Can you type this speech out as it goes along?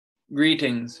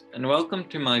Greetings and welcome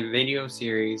to my video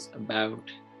series about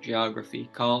geography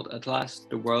called At Last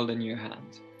the World in Your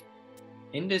Hands.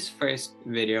 In this first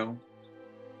video,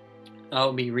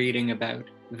 I'll be reading about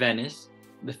Venice,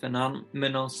 the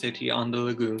phenomenal city on the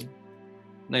lagoon,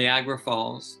 Niagara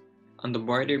Falls, on the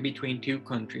border between two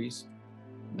countries,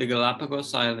 the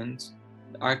Galapagos Islands,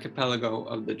 the archipelago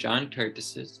of the giant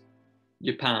tortoises,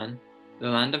 Japan, the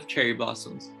land of cherry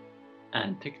blossoms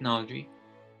and technology,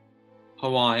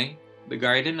 Hawaii, the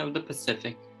Garden of the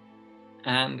Pacific,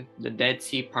 and the Dead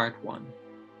Sea Part 1,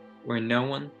 where no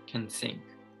one can sink.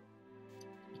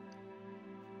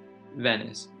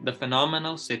 Venice, the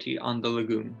phenomenal city on the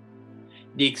lagoon.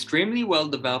 The extremely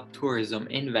well-developed tourism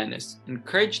in Venice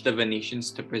encouraged the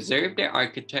Venetians to preserve their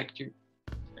architecture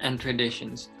and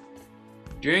traditions.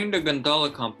 During the gondola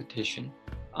competition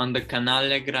on the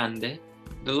Canale Grande,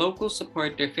 the locals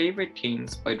support their favorite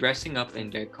teams by dressing up in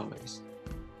their colors.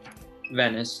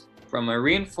 Venice, from a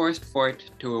reinforced fort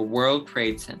to a World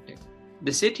Trade Center.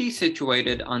 The cities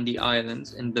situated on the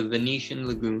islands in the Venetian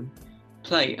lagoon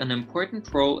play an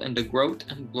important role in the growth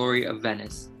and glory of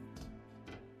Venice.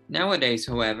 Nowadays,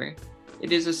 however,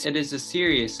 it is a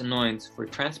serious annoyance for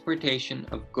transportation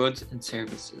of goods and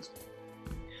services.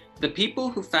 The people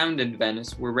who founded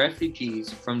Venice were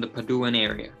refugees from the Paduan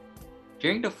area.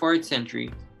 During the 4th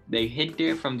century, they hid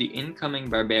there from the incoming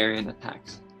barbarian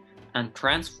attacks, and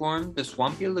transformed the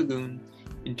swampy lagoon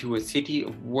into a city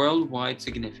of worldwide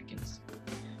significance.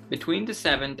 Between the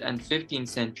 7th and 15th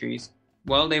centuries,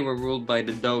 while they were ruled by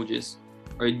the doges,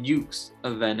 or dukes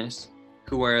of Venice,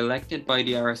 who were elected by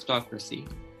the aristocracy,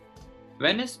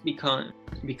 Venice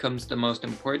becomes the most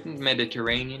important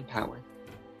Mediterranean power.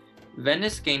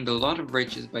 Venice gained a lot of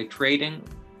riches by trading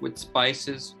with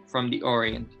spices from the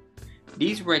Orient.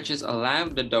 These riches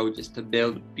allowed the doges to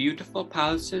build beautiful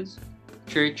palaces,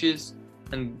 churches,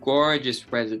 and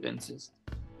gorgeous residences,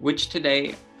 which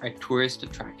today are tourist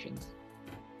attractions.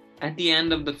 At the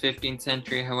end of the 15th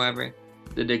century, however,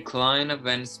 the decline of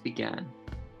Venice began,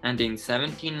 and in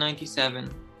 1797,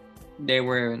 they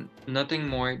were nothing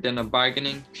more than a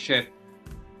bargaining chip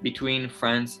between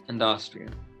France and Austria.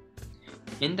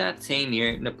 In that same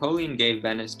year, Napoleon gave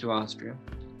Venice to Austria,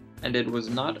 and it was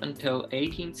not until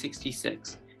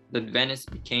 1866 that Venice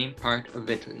became part of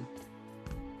Italy.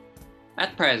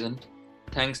 At present,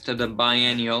 thanks to the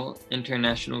biennial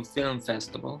International Film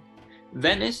Festival,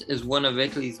 Venice is one of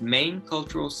Italy's main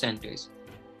cultural centers,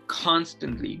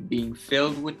 constantly being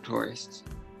filled with tourists.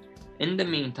 In the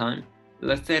meantime,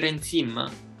 La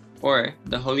Serenissima, or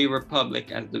the Holy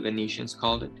Republic as the Venetians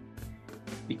called it,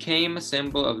 became a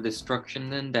symbol of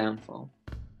destruction and downfall.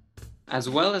 As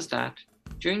well as that,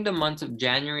 during the months of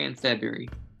January and February,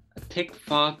 a thick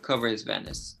fog covers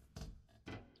Venice.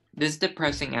 This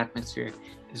depressing atmosphere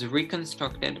is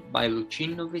reconstructed by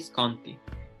Luchino Visconti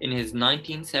in his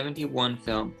 1971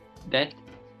 film Death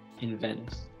in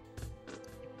Venice.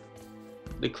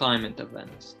 The climate of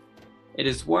Venice. It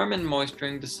is warm and moist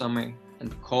during the summer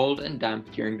and cold and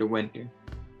damp during the winter.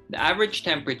 The average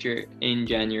temperature in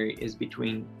January is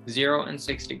between 0 and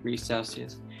 6 degrees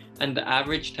Celsius, and the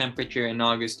average temperature in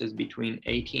August is between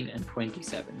 18 and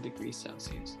 27 degrees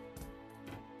Celsius.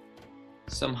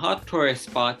 Some hot tourist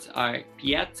spots are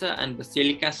Piazza and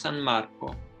Basilica San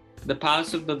Marco, the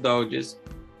Palace of the Doges,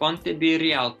 Ponte di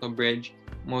Rialto Bridge,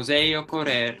 Museo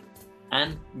Correr,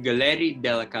 and Gallerie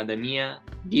dell'Accademia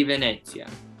di Venezia.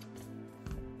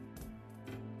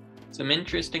 Some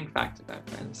interesting facts about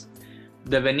Venice.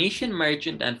 The Venetian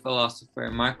merchant and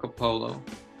philosopher Marco Polo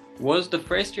was the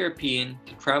first European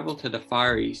to travel to the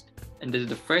Far East and is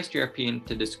the first European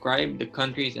to describe the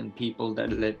countries and people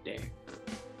that lived there.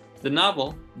 The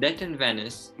novel, Death in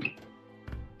Venice,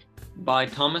 by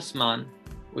Thomas Mann,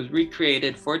 was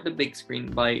recreated for the big screen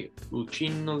by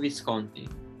Luchino Visconti.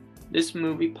 This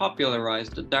movie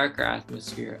popularized the darker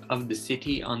atmosphere of the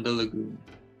city on the lagoon.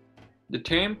 The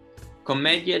term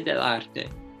commedia dell'arte,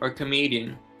 or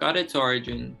comedian, got its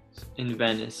origins in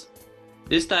Venice.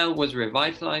 This style was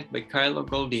revitalized by Carlo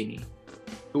Goldini,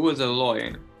 who was a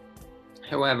lawyer.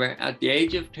 However, at the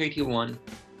age of 31,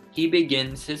 he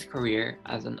begins his career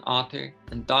as an author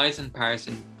and dies in Paris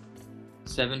in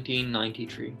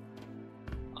 1793.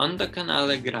 On the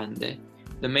Canale Grande,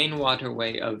 the main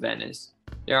waterway of Venice,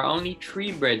 there are only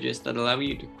 3 bridges that allow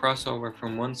you to cross over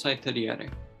from one side to the other.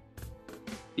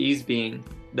 These being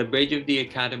the Bridge of the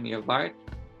Academy of Art,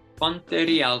 Ponte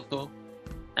Rialto,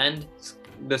 and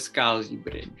the Scalzi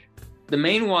Bridge. The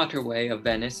main waterway of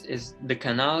Venice is the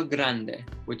Canale Grande,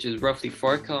 which is roughly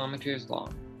 4 kilometers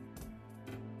long.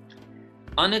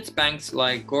 On its banks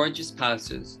lie gorgeous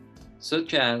palaces,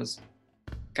 such as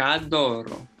Ca'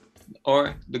 d'Oro,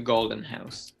 or the Golden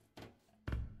House.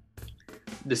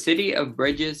 The city of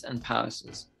bridges and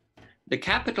palaces. The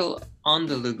capital on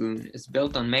the lagoon is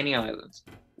built on many islands,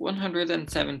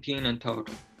 117 in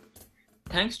total.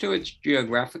 Thanks to its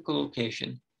geographical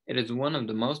location, it is one of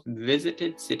the most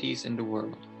visited cities in the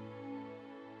world.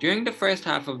 During the first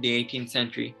half of the 18th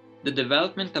century, the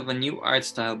development of a new art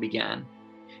style began.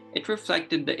 It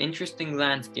reflected the interesting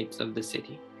landscapes of the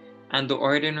city and the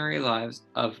ordinary lives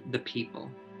of the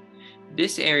people.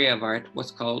 This area of art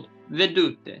was called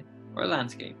vedute, or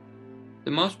landscape.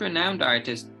 The most renowned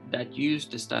artist that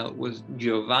used the style was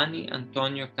Giovanni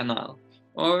Antonio Canal,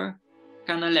 or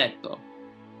Canaletto,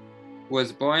 who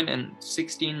was born in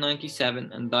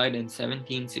 1697 and died in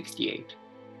 1768.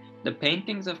 The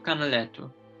paintings of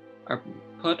Canaletto are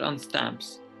put on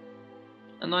stamps,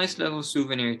 a nice little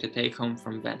souvenir to take home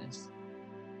from Venice.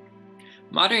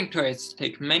 Modern tourists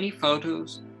take many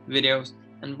photos, videos,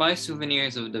 and buy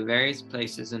souvenirs of the various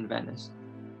places in Venice.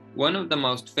 One of the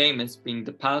most famous being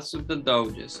the Palace of the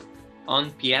Doges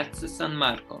on Piazza San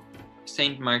Marco,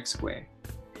 St. Mark's Square.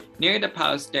 Near the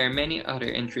palace there are many other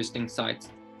interesting sites,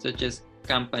 such as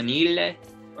Campanile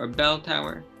or Bell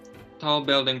Tower, tall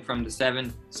building from the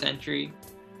 7th century,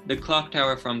 the clock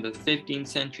tower from the 15th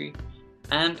century,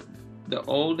 and the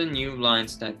old and new lion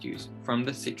statues from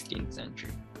the 16th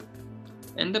century.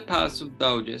 In the Palace of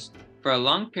Doges, for a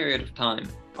long period of time,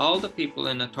 all the people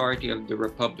in authority of the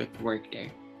Republic worked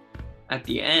there. At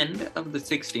the end of the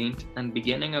 16th and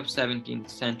beginning of 17th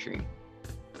century,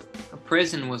 a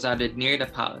prison was added near the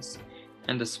palace,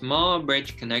 and a small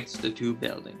bridge connects the two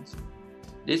buildings.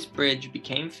 This bridge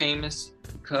became famous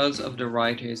because of the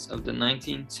writers of the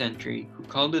 19th century who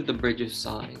called it the Bridge of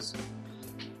Sighs.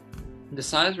 The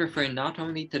sighs refer not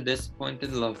only to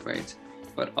disappointed lovebirds,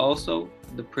 but also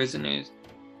the prisoners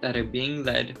that are being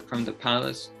led from the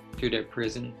palace to their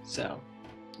prison cell.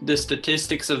 The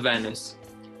statistics of Venice.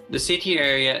 The city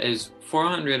area is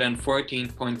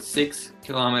 414.6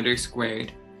 kilometers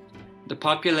squared. The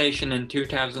population in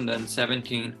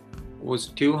 2017 was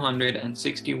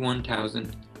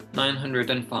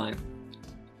 261,905.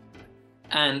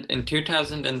 And in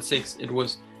 2006 it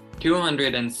was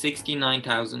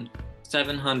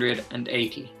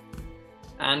 269,780.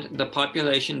 And the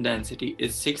population density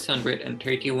is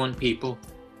 631 people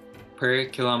per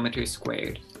kilometer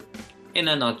squared. In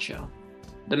a nutshell,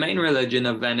 the main religion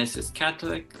of Venice is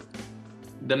Catholic.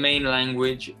 The main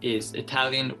language is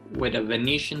Italian with a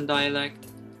Venetian dialect.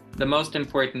 The most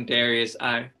important areas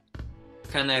are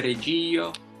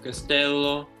Cannaregio,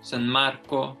 Castello, San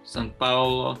Marco, San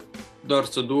Paolo,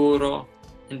 Dorsoduro,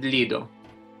 and Lido.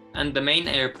 And the main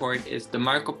airport is the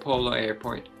Marco Polo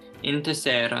Airport in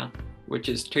Tessera, which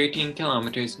is 13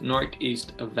 kilometers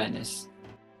northeast of Venice.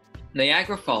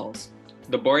 Niagara Falls,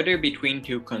 the border between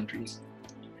two countries.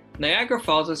 Niagara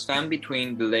Falls is found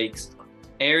between the lakes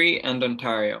Erie and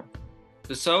Ontario.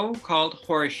 The so-called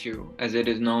Horseshoe, as it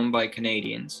is known by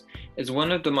Canadians, is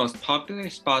one of the most popular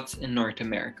spots in North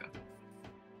America.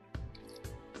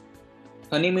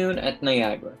 Honeymoon at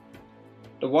Niagara.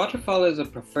 The waterfall is a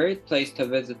preferred place to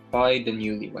visit by the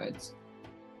newlyweds.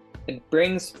 It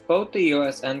brings both the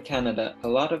US and Canada a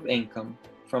lot of income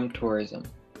from tourism.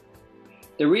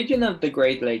 The region of the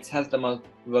Great Lakes has the most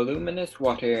voluminous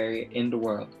water area in the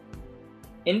world.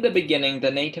 In the beginning, the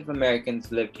Native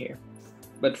Americans lived here,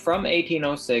 but from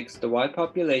 1806, the white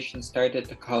population started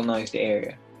to colonize the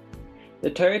area.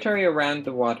 The territory around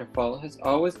the waterfall has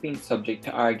always been subject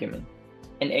to argument.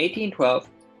 In 1812,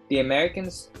 the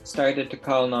Americans started to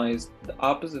colonize the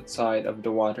opposite side of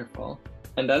the waterfall,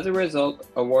 and as a result,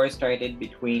 a war started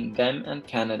between them and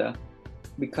Canada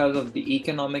because of the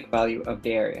economic value of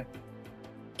the area.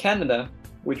 Canada,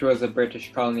 which was a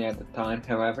British colony at the time,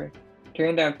 however,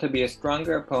 turned out to be a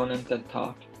stronger opponent than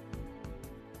thought.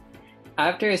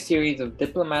 After a series of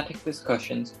diplomatic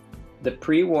discussions, the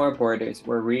pre-war borders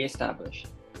were re-established.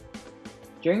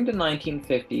 During the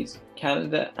 1950s,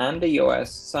 Canada and the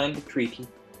US signed a treaty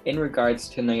in regards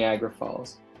to Niagara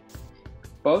Falls.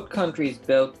 Both countries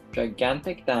built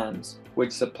gigantic dams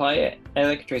which supply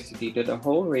electricity to the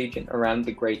whole region around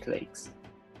the Great Lakes.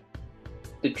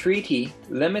 The treaty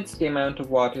limits the amount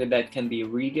of water that can be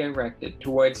redirected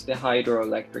towards the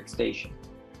hydroelectric station,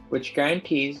 which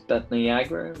guarantees that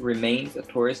Niagara remains a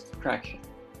tourist attraction.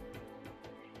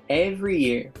 Every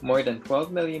year, more than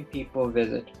 12 million people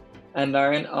visit and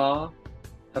are in awe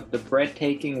of the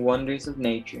breathtaking wonders of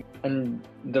nature and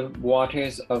the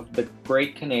waters of the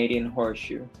Great Canadian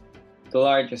Horseshoe, the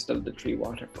largest of the three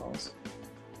waterfalls.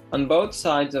 On both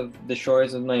sides of the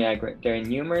shores of Niagara, there are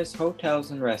numerous hotels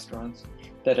and restaurants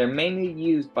that are mainly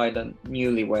used by the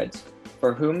newlyweds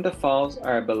for whom the falls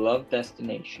are a beloved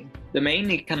destination. The main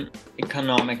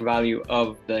economic value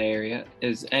of the area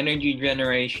is energy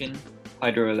generation,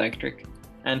 hydroelectric,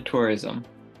 and tourism.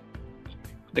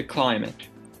 The climate.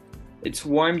 It's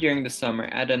warm during the summer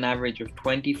at an average of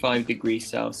 25 degrees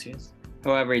Celsius.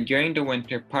 However, during the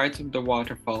winter, parts of the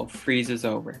waterfall freezes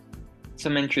over.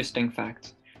 Some interesting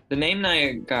facts. The name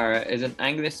Niagara is an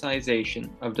anglicization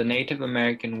of the Native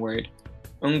American word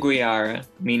Unguiara,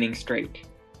 meaning straight.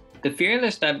 The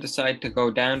fearless that decide to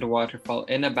go down the waterfall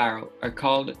in a barrel are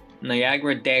called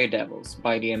Niagara Daredevils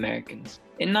by the Americans.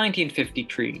 In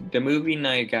 1953, the movie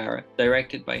Niagara,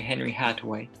 directed by Henry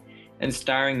Hathaway and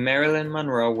starring Marilyn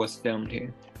Monroe, was filmed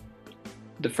here.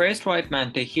 The first white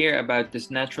man to hear about this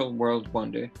natural world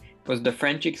wonder was the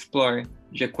French explorer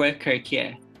Jacques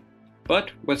Cartier,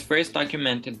 but was first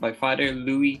documented by Father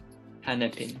Louis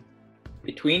Hennepin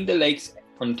between the lakes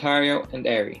Ontario and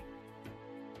Erie.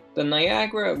 The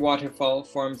Niagara waterfall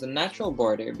forms a natural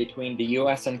border between the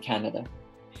US and Canada.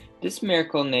 This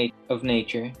miracle of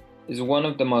nature is one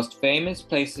of the most famous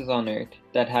places on Earth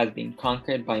that has been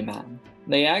conquered by man.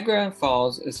 Niagara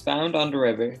Falls is found on the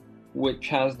river which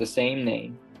has the same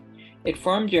name. It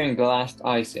formed during the last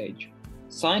ice age.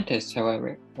 Scientists,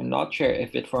 however, are not sure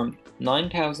if it formed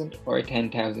 9,000 or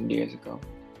 10,000 years ago.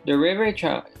 The river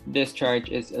discharge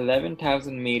is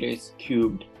 11,000 meters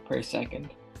cubed per second.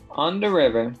 On the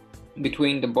river,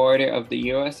 between the border of the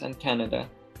US and Canada,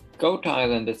 Goat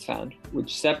Island is found,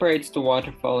 which separates the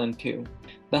waterfall in two.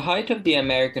 The height of the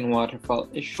American waterfall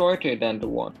is shorter than the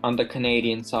one on the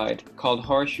Canadian side, called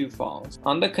Horseshoe Falls.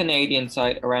 On the Canadian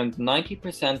side, around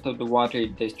 90% of the water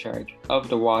discharge of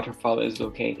the waterfall is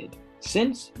located.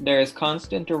 Since there is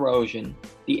constant erosion,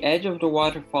 the edge of the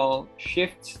waterfall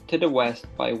shifts to the west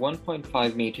by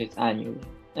 1.5 meters annually,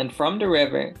 and from the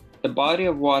river, the body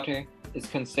of water is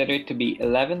considered to be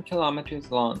 11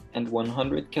 kilometers long and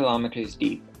 100 kilometers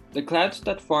deep. The clouds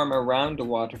that form around the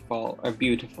waterfall are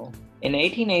beautiful. In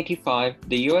 1885,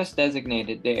 the US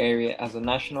designated the area as a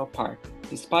national park.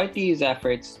 Despite these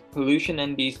efforts, pollution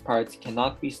in these parts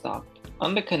cannot be stopped.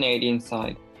 On the Canadian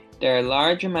side, there are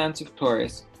large amounts of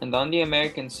tourists, and on the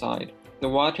American side, the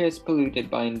water is polluted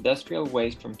by industrial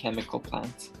waste from chemical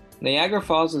plants. Niagara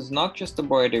Falls is not just the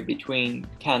border between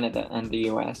Canada and the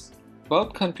US.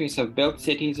 Both countries have built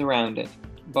cities around it,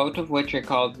 both of which are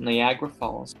called Niagara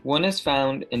Falls. One is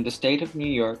found in the state of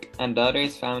New York and the other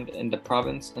is found in the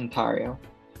province Ontario.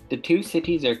 The two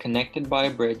cities are connected by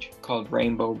a bridge called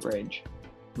Rainbow Bridge.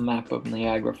 Map of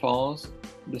Niagara Falls.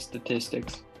 The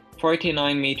statistics.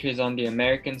 49 meters on the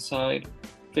American side,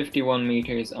 51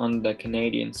 meters on the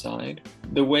Canadian side.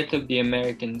 The width of the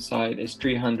American side is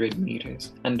 300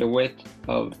 meters, and the width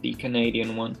of the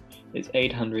Canadian one is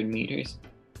 800 meters.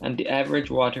 And the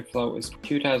average water flow is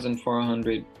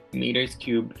 2,400 meters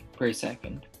cubed per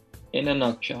second. In a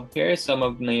nutshell, here are some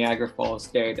of Niagara Falls'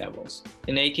 daredevils.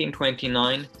 In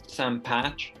 1829, Sam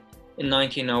Patch. In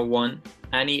 1901,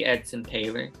 Annie Edson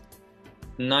Taylor.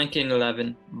 In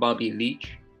 1911, Bobby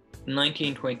Leach. In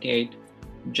 1928,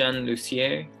 Jean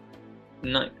Lucier.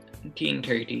 In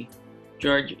 1930,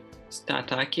 George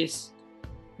Statakis.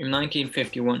 In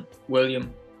 1951,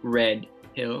 William Red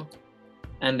Hill.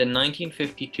 And in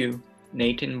 1952,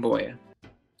 Nathan Boya.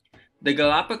 The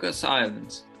Galapagos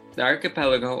Islands, the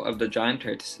archipelago of the giant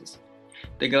tortoises.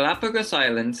 The Galapagos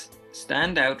Islands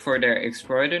stand out for their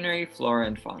extraordinary flora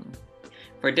and fauna.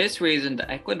 For this reason, the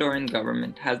Ecuadorian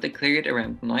government has declared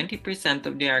around 90%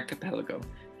 of the archipelago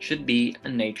should be a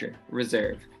nature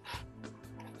reserve.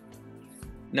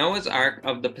 Noah's Ark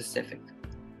of the Pacific.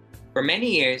 For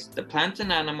many years, the plants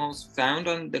and animals found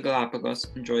on the Galapagos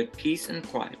enjoyed peace and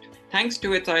quiet. Thanks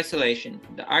to its isolation,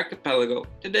 the archipelago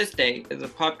to this day is a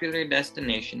popular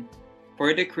destination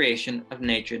for the creation of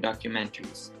nature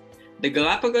documentaries. The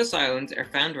Galapagos Islands are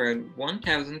found around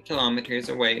 1,000 kilometers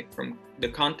away from the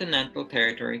continental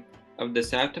territory of the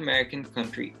South American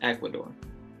country Ecuador.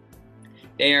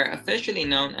 They are officially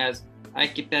known as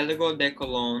Archipelago de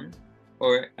Colón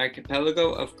or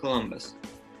Archipelago of Columbus,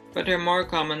 but are more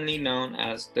commonly known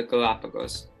as the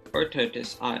Galapagos or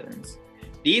Tortoise Islands.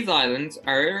 These islands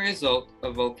are a result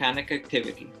of volcanic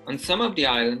activity. On some of the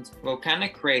islands,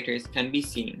 volcanic craters can be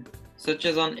seen, such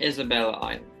as on Isabella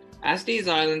Island. As these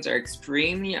islands are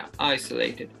extremely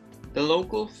isolated, the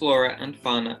local flora and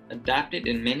fauna adapted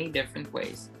in many different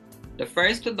ways. The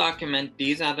first to document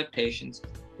these adaptations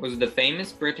was the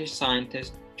famous British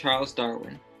scientist Charles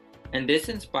Darwin, and this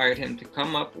inspired him to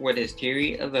come up with his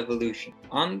theory of evolution.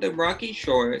 On the rocky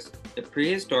shores, the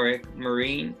prehistoric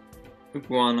marine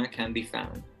iguana can be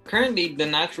found. Currently, the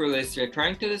naturalists are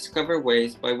trying to discover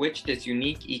ways by which this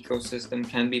unique ecosystem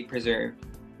can be preserved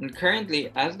And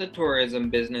currently, as the tourism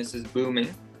business is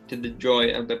booming, to the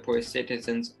joy of the poor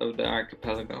citizens of the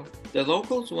archipelago, the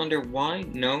locals wonder why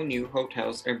no new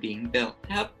hotels are being built.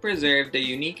 To help preserve the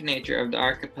unique nature of the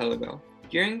archipelago,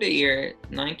 during the year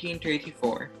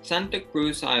 1934, Santa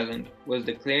Cruz Island was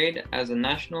declared as a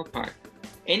national park.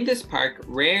 In this park,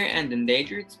 rare and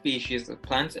endangered species of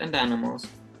plants and animals,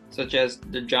 such as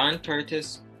the giant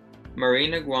tortoise,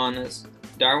 marine iguanas,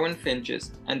 Darwin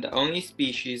finches, and the only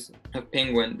species of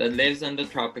penguin that lives in the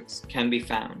tropics can be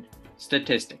found.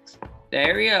 Statistics. The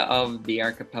area of the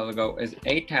archipelago is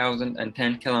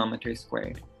 8,010 kilometers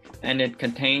squared, and it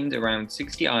contains around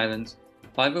 60 islands,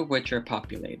 5 of which are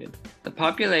populated. The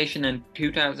population in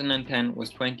 2010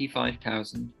 was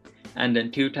 25,000, and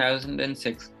in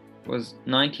 2006 was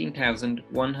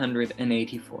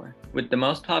 19,184, with the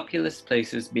most populous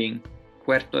places being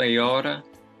Puerto Ayora,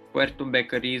 Puerto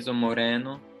Becarizo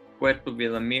Moreno, Puerto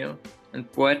Villamil,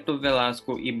 and Puerto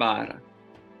Velasco Ibarra.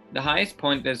 The highest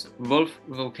point is Wolf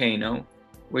Volcano,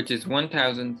 which is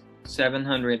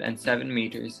 1,707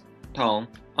 meters tall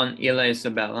on Isla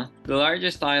Isabela. The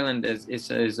largest island is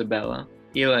Isla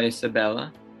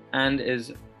Isabela, and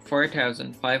is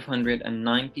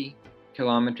 4,590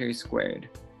 kilometers squared.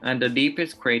 And the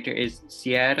deepest crater is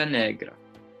Sierra Negra,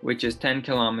 which is 10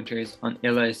 kilometers on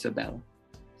Isla Isabela.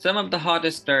 Some of the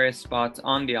hottest tourist spots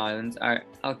on the islands are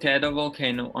Alqueda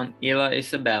Volcano on Isla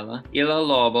Isabela, Isla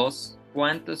Lobos,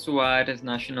 Puente Suarez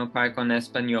National Park on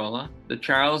Española, the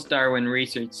Charles Darwin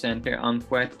Research Center on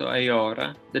Puerto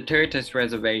Ayora, the Tortoise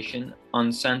Reservation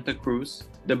on Santa Cruz,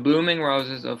 the blooming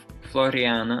roses of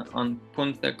Floriana on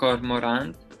Punta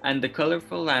Cormorant, and the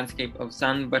colorful landscape of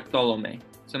San Bartolome.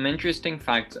 Some interesting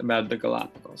facts about the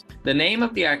Galapagos. The name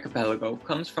of the archipelago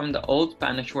comes from the Old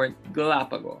Spanish word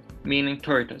Galapagos, meaning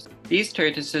tortoise. These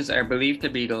tortoises are believed to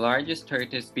be the largest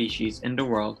tortoise species in the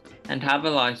world and have a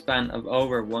lifespan of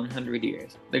over 100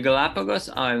 years. The Galapagos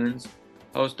Islands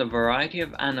host a variety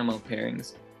of animal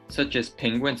pairings, such as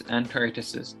penguins and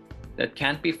tortoises, that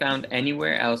can't be found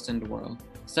anywhere else in the world.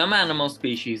 Some animal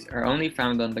species are only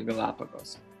found on the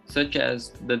Galapagos, such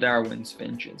as the Darwin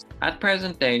finches. At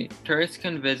present day, tourists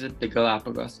can visit the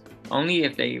Galapagos only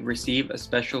if they receive a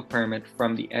special permit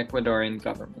from the Ecuadorian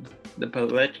government. The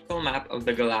political map of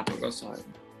the Galapagos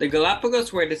Islands. The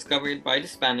Galapagos were discovered by the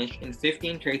Spanish in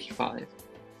 1535.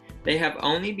 They have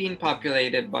only been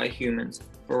populated by humans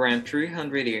for around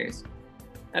 300 years.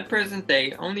 At present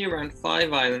day, only around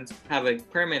 5 islands have a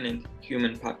permanent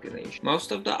human population.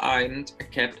 Most of the islands are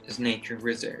kept as nature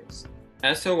reserves.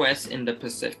 SOS in the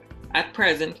Pacific. At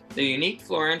present, the unique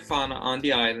flora and fauna on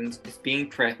the islands is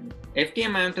being threatened. If the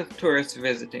amount of tourists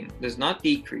visiting does not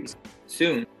decrease,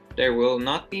 soon there will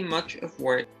not be much of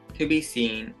work to be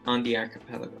seen on the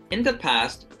archipelago. In the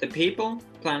past, the people,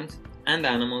 plants, and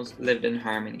animals lived in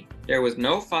harmony. There was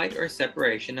no fight or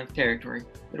separation of territory.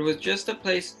 It was just a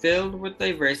place filled with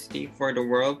diversity for the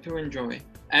world to enjoy.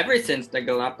 Ever since the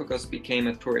Galapagos became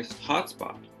a tourist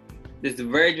hotspot, this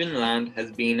virgin land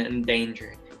has been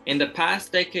endangered. In the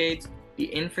past decades, the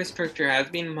infrastructure has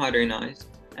been modernized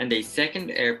and a second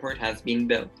airport has been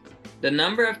built. The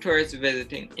number of tourists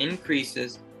visiting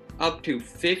increases up to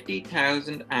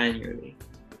 50,000 annually,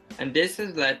 and this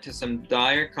has led to some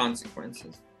dire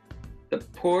consequences. The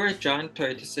poor giant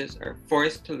tortoises are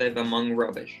forced to live among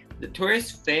rubbish. The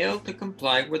tourists fail to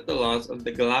comply with the laws of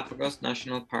the Galapagos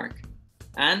National Park,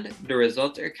 and the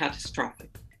results are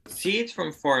catastrophic. Seeds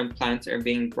from foreign plants are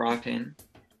being brought in,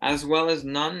 as well as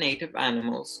non-native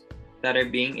animals that are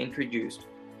being introduced,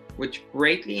 which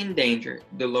greatly endanger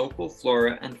the local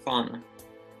flora and fauna.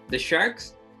 The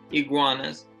sharks,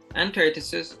 iguanas, and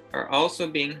tortoises are also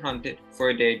being hunted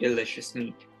for their delicious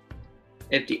meat.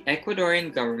 If the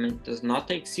Ecuadorian government does not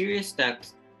take serious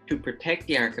steps to protect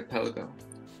the archipelago,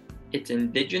 its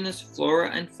indigenous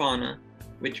flora and fauna,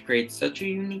 which creates such a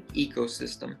unique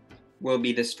ecosystem, will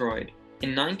be destroyed.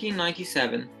 In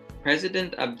 1997,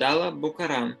 President Abdallah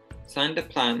Bucaram signed a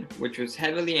plan which was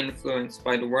heavily influenced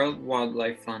by the World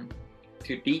Wildlife Fund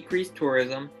to decrease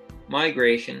tourism,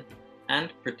 migration,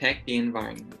 and protect the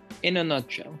environment. In a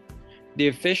nutshell, the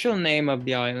official name of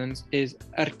the islands is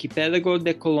Arquipélago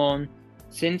de Colón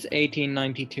since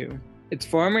 1892. Its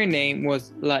former name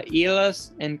was La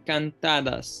Islas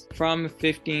Encantadas from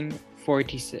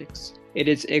 1546. It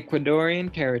is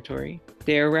Ecuadorian territory.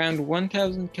 They are around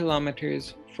 1,000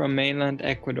 kilometers from mainland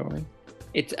Ecuador.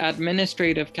 Its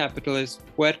administrative capital is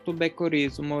Puerto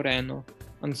Becarizo Moreno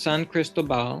on San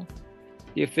Cristobal.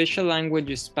 The official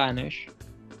language is Spanish.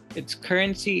 Its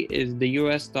currency is the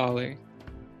US dollar.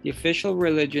 The official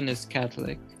religion is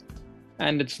Catholic.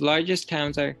 And its largest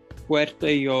towns are Puerto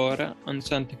Ayora on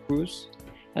Santa Cruz,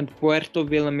 and Puerto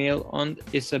Villamil and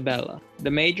Isabela.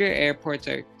 The major airports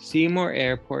are Seymour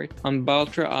Airport on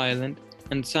Baltra Island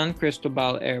and San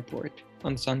Cristobal Airport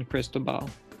on San Cristobal.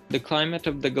 The climate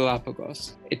of the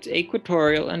Galapagos. It's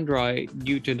equatorial and dry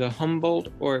due to the Humboldt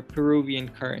or Peruvian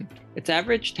current. Its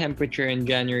average temperature in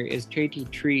January is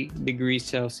 33 degrees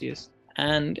Celsius,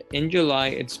 and in July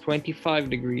it's 25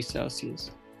 degrees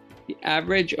Celsius. The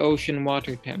average ocean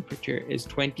water temperature is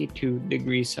 22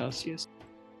 degrees Celsius.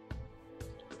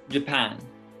 Japan,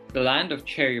 the land of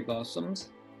cherry blossoms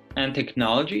and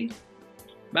technology.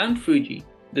 Mount Fuji,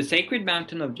 the sacred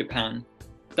mountain of Japan,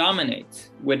 dominates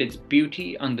with its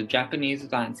beauty on the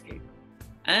Japanese landscape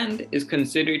and is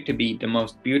considered to be the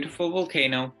most beautiful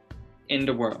volcano in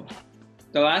the world.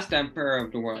 The last emperor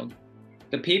of the world.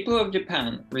 The people of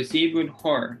Japan received with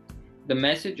horror the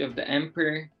message of the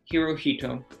Emperor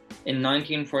Hirohito in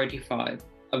 1945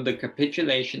 of the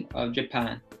capitulation of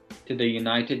Japan to the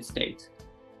United States.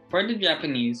 For the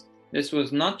Japanese, this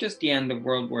was not just the end of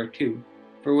World War II,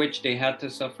 for which they had to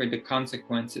suffer the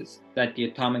consequences that the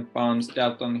atomic bombs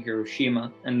dealt on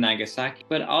Hiroshima and Nagasaki,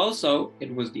 but also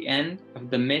it was the end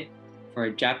of the myth for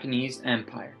a Japanese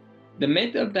empire. The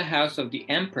myth of the House of the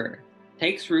Emperor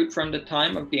takes root from the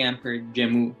time of the Emperor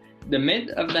Jimmu. The myth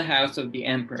of the House of the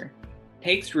Emperor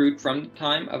takes root from the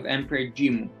time of Emperor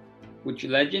Jimmu, which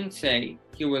legends say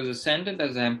he was ascended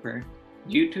as emperor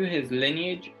due to his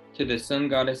lineage to the sun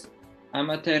goddess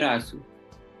Amaterasu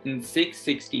in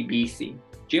 660 BC.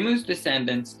 Jimmu's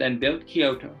descendants then built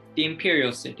Kyoto, the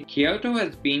imperial city. Kyoto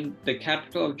has been the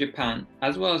capital of Japan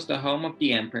as well as the home of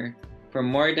the emperor for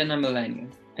more than a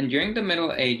millennium, and during the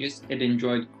Middle Ages it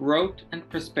enjoyed growth and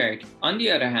prosperity. On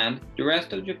the other hand, the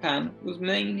rest of Japan was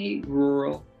mainly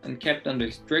rural and kept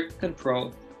under strict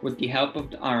control with the help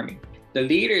of the army. The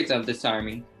leaders of this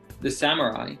army, the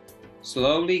samurai,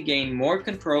 slowly gained more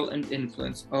control and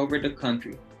influence over the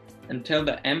country until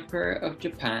the Emperor of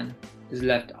Japan is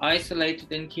left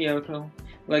isolated in Kyoto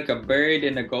like a bird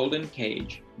in a golden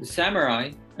cage. The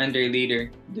samurai and their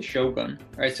leader, the shogun,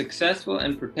 are successful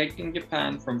in protecting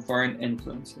Japan from foreign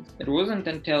influences. It wasn't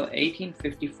until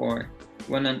 1854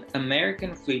 when an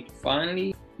American fleet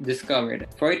finally discovered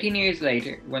it. 14 years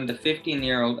later, when the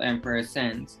 15-year-old emperor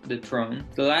ascends the throne,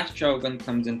 the last shogun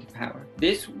comes into power.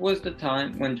 This was the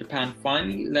time when Japan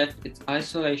finally left its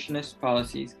isolationist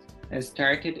policies and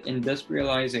started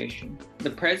industrialization. The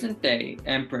present-day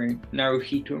Emperor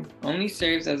Naruhito only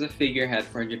serves as a figurehead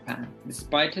for Japan,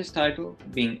 despite his title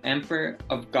being Emperor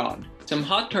of God. Some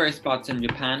hot tourist spots in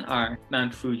Japan are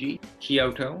Mount Fuji,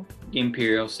 Kyoto, the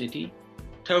imperial city,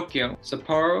 Tokyo,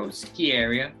 Sapporo ski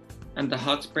area, and the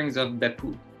hot springs of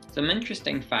Beppu. Some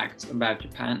interesting facts about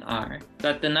Japan are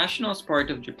that the national sport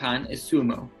of Japan is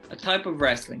sumo, a type of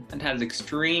wrestling, and has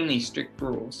extremely strict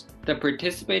rules. To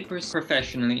participate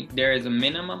professionally, there is a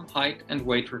minimum height and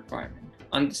weight requirement.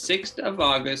 On the 6th of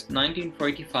August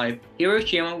 1945,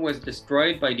 Hiroshima was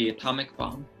destroyed by the atomic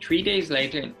bomb. 3 days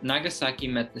later, Nagasaki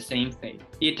met the same fate.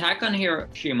 The attack on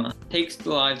Hiroshima takes the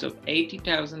lives of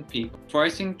 80,000 people,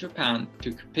 forcing Japan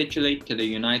to capitulate to the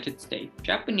United States.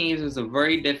 Japanese is a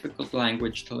very difficult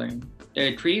language to learn.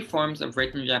 There are 3 forms of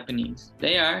written Japanese.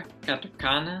 They are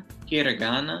katakana,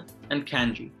 hiragana, and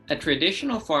kanji. A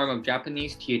traditional form of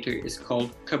Japanese theater is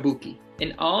called kabuki.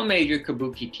 In all major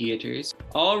kabuki theaters,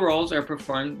 all roles are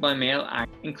performed by male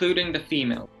actors, including the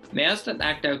female. Males that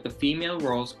act out the female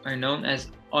roles are known as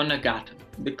onagata.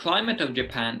 The climate of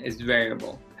Japan is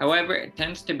variable. However, it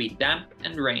tends to be damp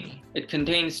and rainy. It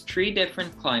contains 3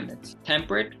 different climates: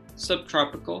 temperate,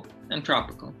 subtropical, and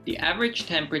tropical. The average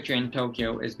temperature in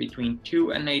Tokyo is between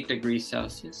 2 and 8 degrees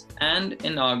Celsius, and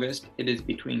in August it is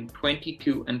between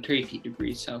 22 and 30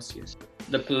 degrees Celsius.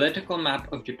 The political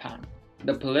map of Japan.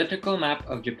 The political map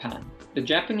of Japan. The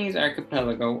Japanese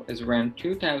archipelago is around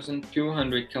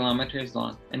 2,200 kilometers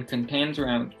long and contains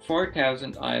around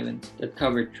 4,000 islands that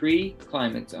cover 3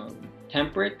 climate zones: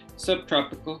 temperate,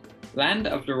 subtropical, land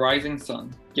of the rising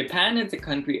sun. Japan is a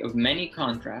country of many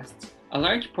contrasts. A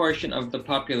large portion of the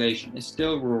population is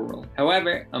still rural.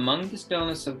 However, among the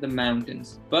stillness of the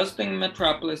mountains, bustling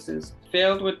metropolises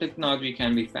filled with technology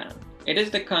can be found. It is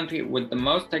the country with the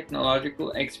most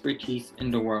technological expertise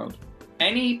in the world.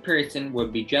 Any person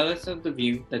would be jealous of the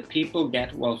view that people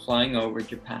get while flying over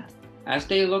Japan. As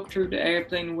they look through the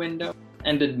airplane window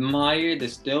and admire the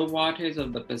still waters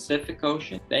of the Pacific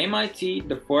Ocean, they might see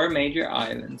the 4 major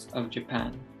islands of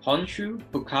Japan: Honshu,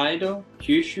 Hokkaido,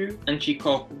 Kyushu, and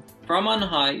Shikoku. From on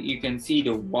high, you can see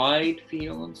the wide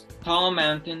fields, tall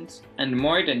mountains, and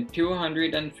more than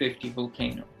 250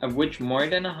 volcanoes, of which more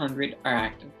than 100 are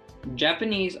active.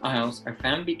 Japanese isles are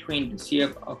found between the Sea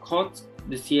of Okhotsk,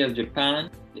 the Sea of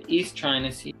Japan, the East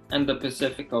China Sea, and the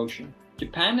Pacific Ocean.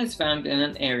 Japan is found in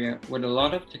an area with a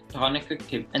lot of tectonic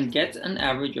activity and gets an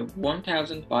average of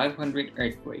 1,500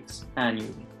 earthquakes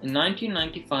annually. In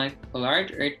 1995, a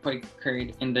large earthquake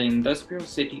occurred in the industrial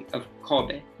city of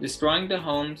Kobe, destroying the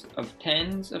homes of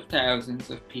tens of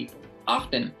thousands of people.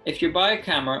 Often, if you buy a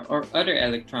camera or other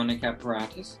electronic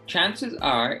apparatus, chances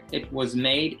are it was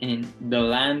made in the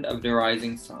land of the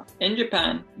rising sun. In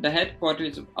Japan, the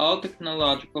headquarters of all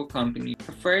technological companies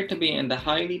prefer to be in the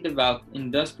highly developed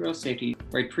industrial cities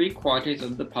where 3/4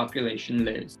 of the population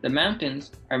lives. The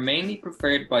mountains are mainly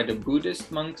preferred by the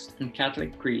Buddhist monks and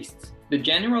Catholic priests. The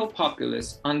general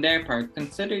populace, on their part,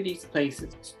 consider these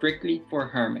places strictly for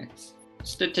hermits.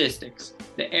 Statistics.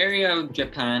 The area of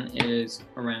Japan is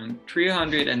around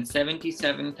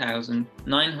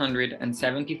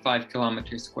 377,975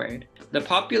 kilometers squared. The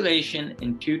population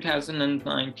in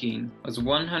 2019 was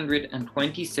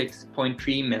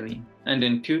 126.3 million, and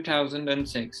in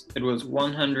 2006 it was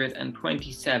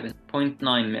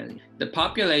 127.9 million. The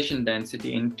population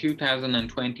density in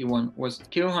 2021 was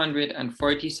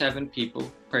 247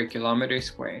 people per kilometer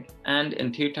squared, and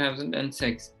in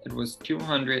 2006 it was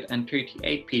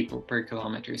 238 people per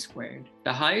kilometer squared.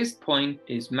 The highest point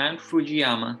is Mount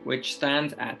Fujiyama, which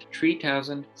stands at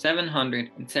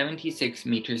 3,776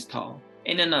 meters tall.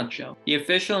 In a nutshell, the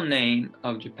official name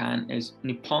of Japan is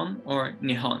Nippon or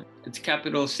Nihon. Its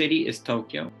capital city is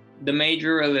Tokyo. The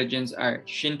major religions are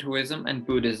Shintoism and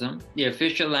Buddhism. The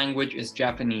official language is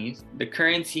Japanese. The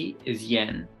currency is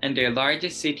yen. And their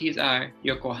largest cities are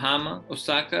Yokohama,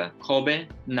 Osaka, Kobe,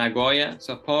 Nagoya,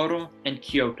 Sapporo, and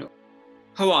Kyoto.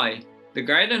 Hawaii, the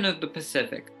Garden of the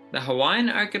Pacific. The Hawaiian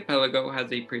archipelago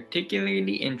has a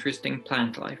particularly interesting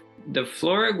plant life. The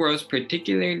flora grows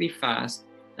particularly fast,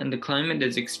 and the climate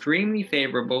is extremely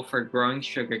favorable for growing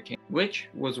sugarcane, which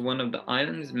was one of the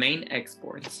island's main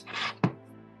exports.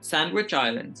 Sandwich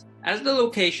Islands. As the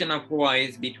location of Hawaii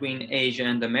is between Asia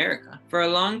and America, for a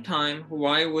long time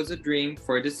Hawaii was a dream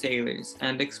for the sailors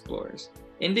and explorers.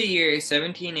 In the year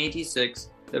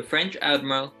 1786, the French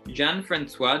admiral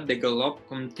Jean-François de Galapagos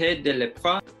Comte de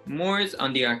Leproy moors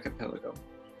on the archipelago.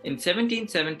 In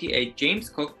 1778, James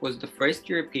Cook was the first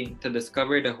European to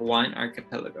discover the Hawaiian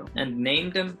archipelago and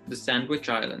named them the Sandwich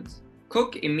Islands.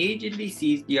 Cook immediately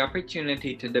seized the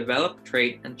opportunity to develop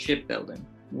trade and shipbuilding.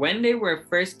 When they were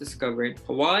first discovered,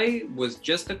 Hawaii was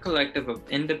just a collective of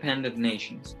independent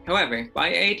nations. However, by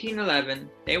 1811,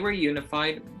 they were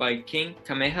unified by King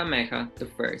Kamehameha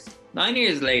I. 9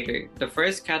 years later, the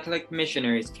first Catholic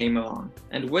missionaries came along,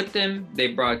 and with them, they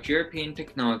brought European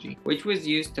technology, which was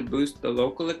used to boost the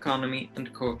local economy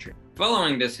and culture.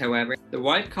 Following this, however, the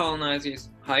white colonizers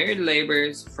hired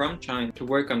laborers from China to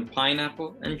work on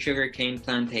pineapple and sugarcane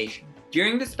plantation.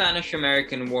 During the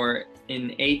Spanish-American War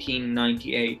in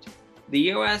 1898,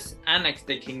 the US annexed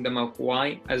the Kingdom of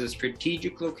Hawaii as a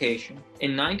strategic location.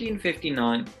 In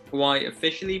 1959, Hawaii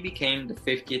officially became the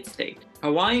 50th state.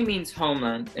 Hawaii means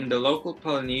homeland in the local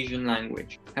Polynesian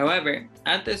language. However,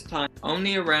 at this time,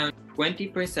 only around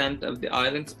 20% of the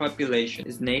island's population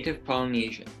is native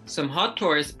Polynesian. Some hot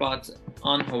tourist spots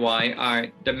on Hawaii are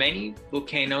the many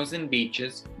volcanoes and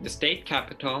beaches, the state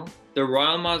capitol, the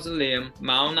Royal Mausoleum,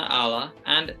 Mauna Ala,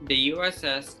 and the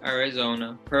USS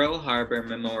Arizona Pearl Harbor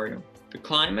Memorial. The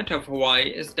climate of Hawaii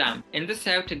is damp. In the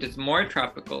south it is more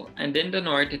tropical, and in the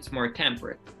north it's more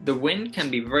temperate. The wind can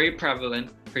be very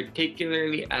prevalent,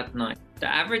 particularly at night. The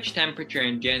average temperature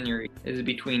in January is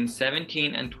between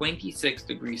 17 and 26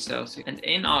 degrees Celsius, and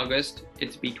in August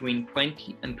it's between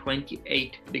 20 and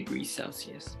 28 degrees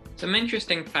Celsius. Some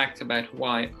interesting facts about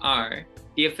Hawaii are: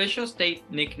 the official state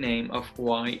nickname of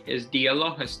Hawaii is the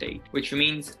Aloha State, which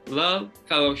means love,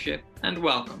 fellowship, and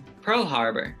welcome. Pearl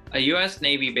Harbor, a US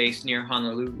Navy base near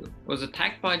Honolulu, was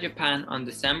attacked by Japan on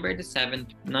December 7,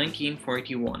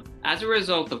 1941. As a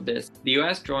result of this, the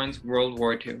US joins World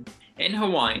War II. In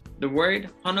Hawaii, the word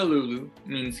Honolulu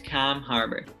means calm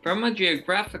harbor. From a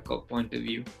geographical point of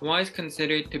view, Hawaii is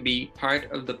considered to be part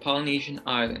of the Polynesian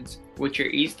Islands, which are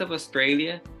east of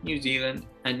Australia, New Zealand,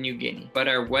 and New Guinea, but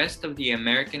are west of the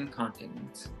American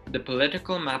continents. The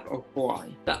political map of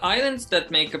Hawaii. The islands that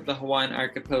make up the Hawaiian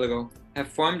archipelago have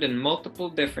formed in multiple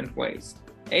different ways.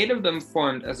 8 of them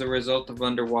formed as a result of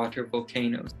underwater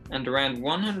volcanoes, and around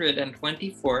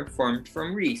 124 formed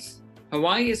from reefs.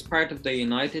 Hawaii is part of the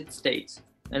United States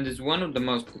and is one of the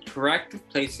most attractive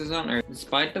places on Earth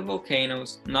despite the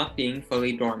volcanoes not being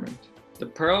fully dormant. The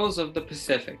Pearls of the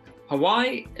Pacific.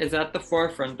 Hawaii is at the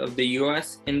forefront of the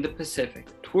US in the Pacific.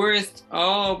 Tourists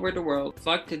all over the world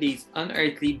flock to these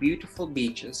unearthly beautiful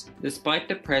beaches despite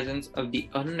the presence of the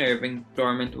unnerving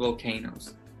dormant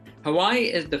volcanoes. Hawaii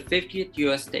is the 50th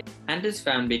U.S. state and is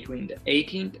found between the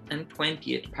 18th and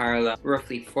 20th parallel,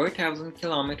 roughly 4,000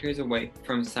 kilometers away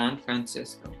from San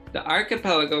Francisco. The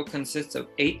archipelago consists of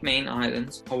 8 main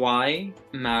islands: Hawaii,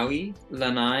 Maui,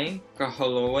 Lanai,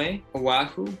 Kahului,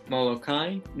 Oahu,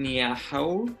 Molokai,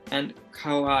 Niihau, and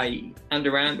Kauai, and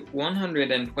around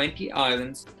 120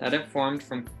 islands that have formed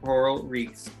from coral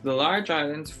reefs. The large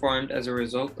islands formed as a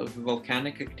result of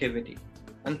volcanic activity.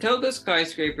 Until the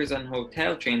skyscrapers and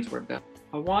hotel chains were built,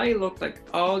 Hawaii looked like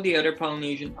all the other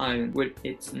Polynesian islands with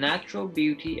its natural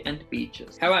beauty and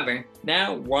beaches. However,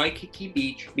 now Waikiki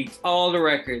Beach beats all the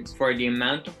records for the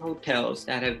amount of hotels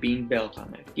that have been built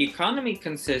on it. The economy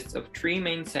consists of 3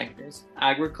 main sectors: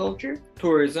 agriculture,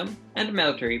 tourism, and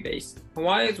military base.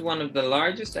 Hawaii is one of the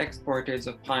largest exporters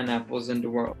of pineapples in the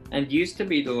world and used to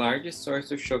be the largest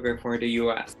source of sugar for the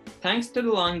US. Thanks to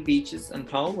the long beaches and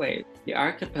tall waves, the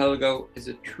archipelago is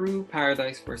a true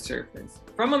paradise for surfers.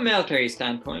 From a military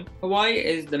standpoint, Hawaii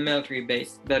is the military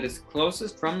base that is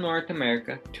closest from North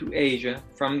America to Asia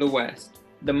from the west.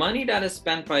 The money that is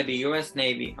spent by the US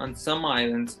Navy on some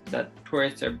islands that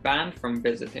tourists are banned from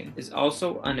visiting is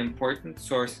also an important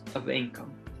source of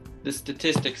income. The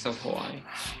statistics of Hawaii.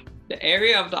 The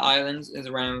area of the islands is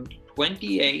around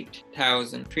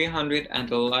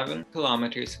 28,311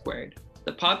 kilometers squared.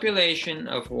 The population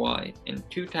of Hawaii in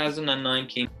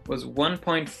 2019 was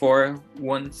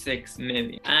 1.416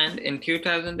 million, and in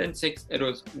 2006 it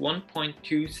was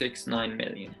 1.269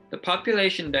 million. The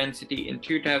population density in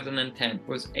 2010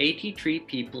 was 83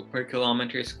 people per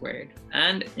kilometer squared,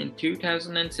 and in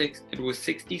 2006 it was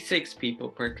 66 people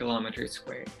per kilometer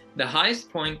squared. The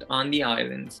highest point on the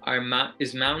islands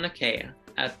is Mauna Kea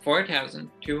at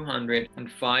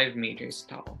 4,205 meters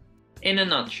tall. In a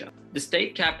nutshell, the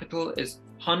state capital is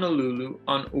Honolulu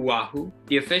on Oahu.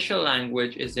 The official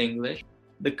language is English.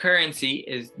 The currency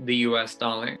is the US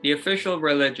dollar. The official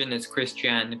religion is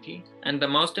Christianity. And the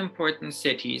most important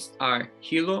cities are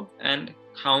Hilo and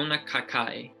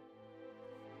Kaunakakai.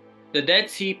 The Dead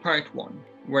Sea Part 1,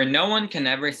 where no one can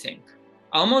ever sink.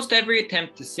 Almost every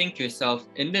attempt to sink yourself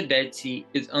in the Dead Sea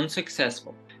is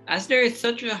unsuccessful. As there is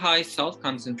such a high salt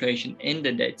concentration in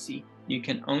the Dead Sea, you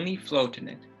can only float in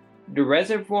it. The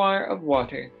reservoir of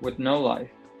water with no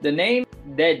life. The name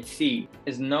Dead Sea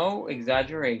is no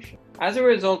exaggeration. As a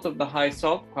result of the high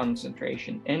salt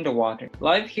concentration in the water,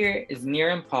 life here is near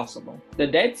impossible. The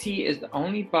Dead Sea is the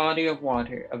only body of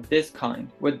water of this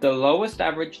kind with the lowest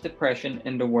average depression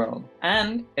in the world,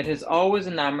 and it has always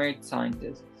enamored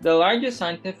scientists. The largest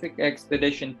scientific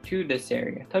expedition to this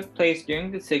area took place during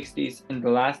the 60s in the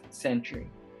last century.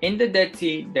 In the Dead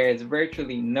Sea, there is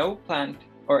virtually no plant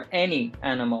or any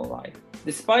animal life.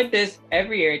 Despite this,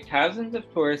 every year thousands of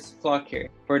tourists flock here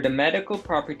for the medical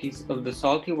properties of the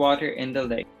salty water in the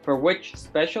lake, for which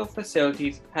special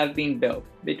facilities have been built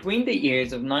between the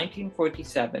years of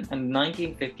 1947 and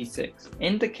 1956.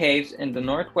 In the caves in the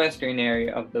northwestern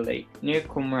area of the lake, near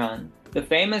Qumran, the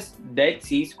famous Dead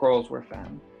Sea Scrolls were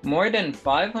found. More than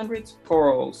 500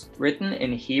 scrolls written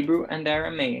in Hebrew and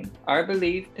Aramaic are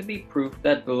believed to be proof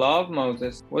that the Law of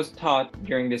Moses was taught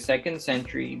during the 2nd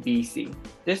century BC.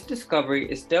 This discovery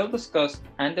is still discussed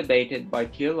and debated by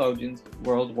theologians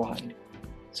worldwide.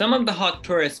 Some of the hot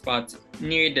tourist spots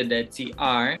near the Dead Sea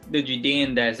are the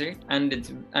Judean Desert and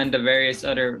the various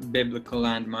other biblical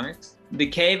landmarks, the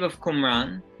Cave of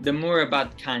Qumran, the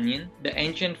Murabat Canyon, the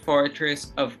ancient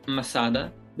fortress of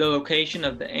Masada, the location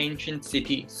of the ancient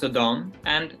city Sodom,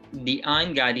 and the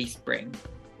Ain Gadi Spring.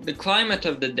 The climate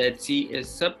of the Dead Sea is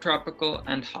subtropical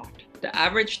and hot. The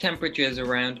average temperature is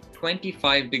around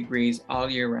 25 degrees all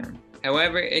year round.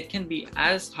 However, it can be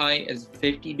as high as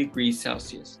 50 degrees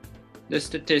Celsius. The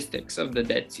statistics of the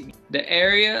Dead Sea. The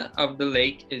area of the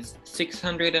lake is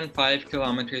 605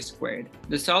 kilometers squared.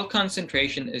 The salt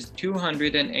concentration is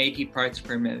 280 parts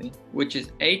per million, which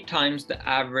is 8 times the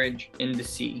average in the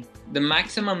sea. The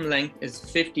maximum length is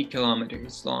 50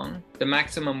 kilometers long, the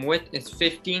maximum width is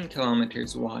 15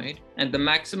 kilometers wide, and the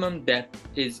maximum depth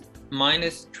is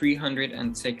minus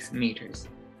 306 meters.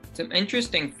 Some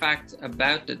interesting facts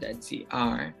about the Dead Sea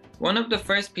are: one of the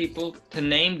first people to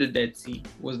name the Dead Sea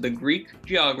was the Greek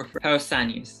geographer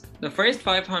Pausanias. The first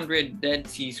 500 Dead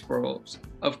Sea Scrolls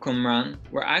of Qumran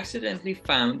were accidentally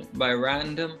found by a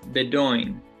random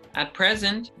Bedouin. At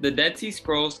present, the Dead Sea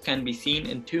Scrolls can be seen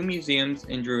in 2 museums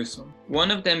in Jerusalem, one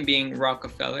of them being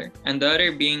Rockefeller and the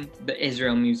other being the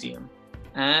Israel Museum.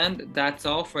 And that's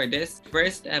all for this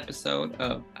first episode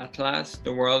of At Last,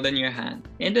 the World in Your Hand.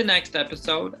 In the next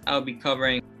episode, I'll be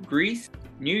covering Greece,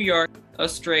 New York,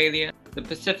 Australia, the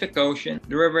Pacific Ocean,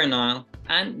 the River Nile,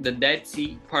 and the Dead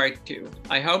Sea Part 2.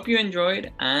 I hope you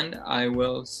enjoyed, and I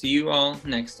will see you all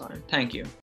next time. Thank you.